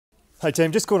Hey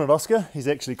team, just cornered Oscar. He's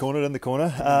actually cornered in the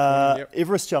corner. Yep.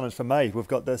 Everest Challenge for May. We've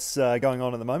got this going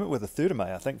on at the moment with the 3rd of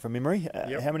May, I think, from memory.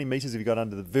 Yep. How many metres have you got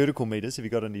under the vertical metres have you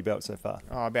got under your belt so far?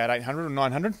 Oh, about 800 or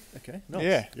 900. Okay, nice.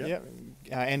 Yeah, Yep.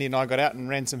 yeah. Andy and I got out and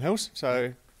ran some hills,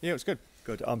 so yeah, it was good.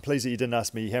 Good. I'm pleased that you didn't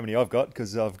ask me how many I've got,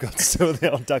 because I've got still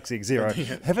the old Ducks Egg Zero.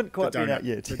 Haven't quite been out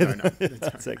yet.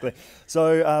 Exactly.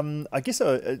 So I guess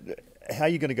how are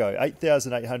you going to go?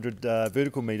 8,800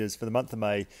 vertical metres for the month of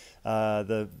May,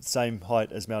 the same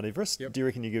height as Mount Everest. Yep. Do you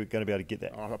reckon you're going to be able to get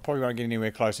that? I probably won't get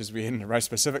anywhere close as we're into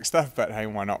race-specific stuff, but hey,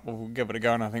 why not? We'll give it a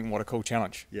go, and I think what a cool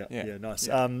challenge. Yeah, nice.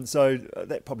 Yeah. So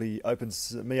that probably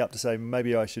opens me up to say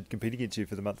maybe I should compete against you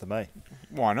for the month of May.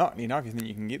 Why not? You know, if you think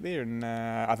you can get there, and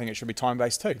I think it should be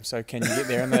time-based too. So can you get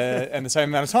there in the same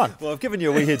amount of time? Well, I've given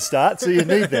you a wee head start, so you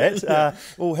need that.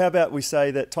 Well, how about we say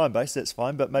that time-based, that's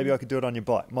fine, but maybe I could do it on your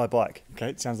bike, my bike. Okay,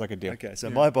 it sounds like a deal. Okay, so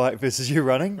my bike versus you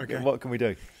running, Okay. what can we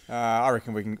do? I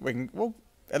reckon we can well,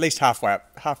 at least halfway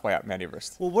up Mount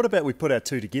Everest. Well, what about we put our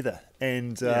two together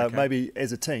and Okay. maybe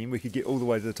as a team we could get all the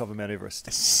way to the top of Mount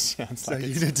Everest? Sounds So like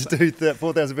you it's need to do that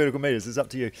 4,000 vertical metres. It's up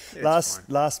to you. Yeah, it's fine.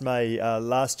 Last May,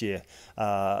 last year,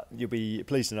 you'll be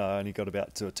pleased to know I only got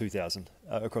about to 2,000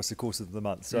 across the course of the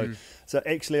month. So, so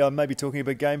actually I may be talking a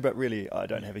big game, but really I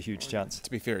don't have a huge chance. To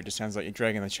be fair, it just sounds like you're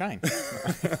dragging the chain.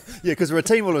 Yeah, because we're a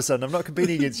team all of a sudden. I'm not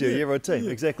competing against you. Yeah, we're a team.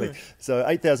 Exactly. So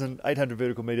 8,800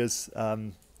 vertical metres.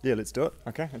 Yeah, let's do it.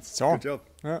 Okay, it's on. Good job.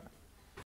 Yeah.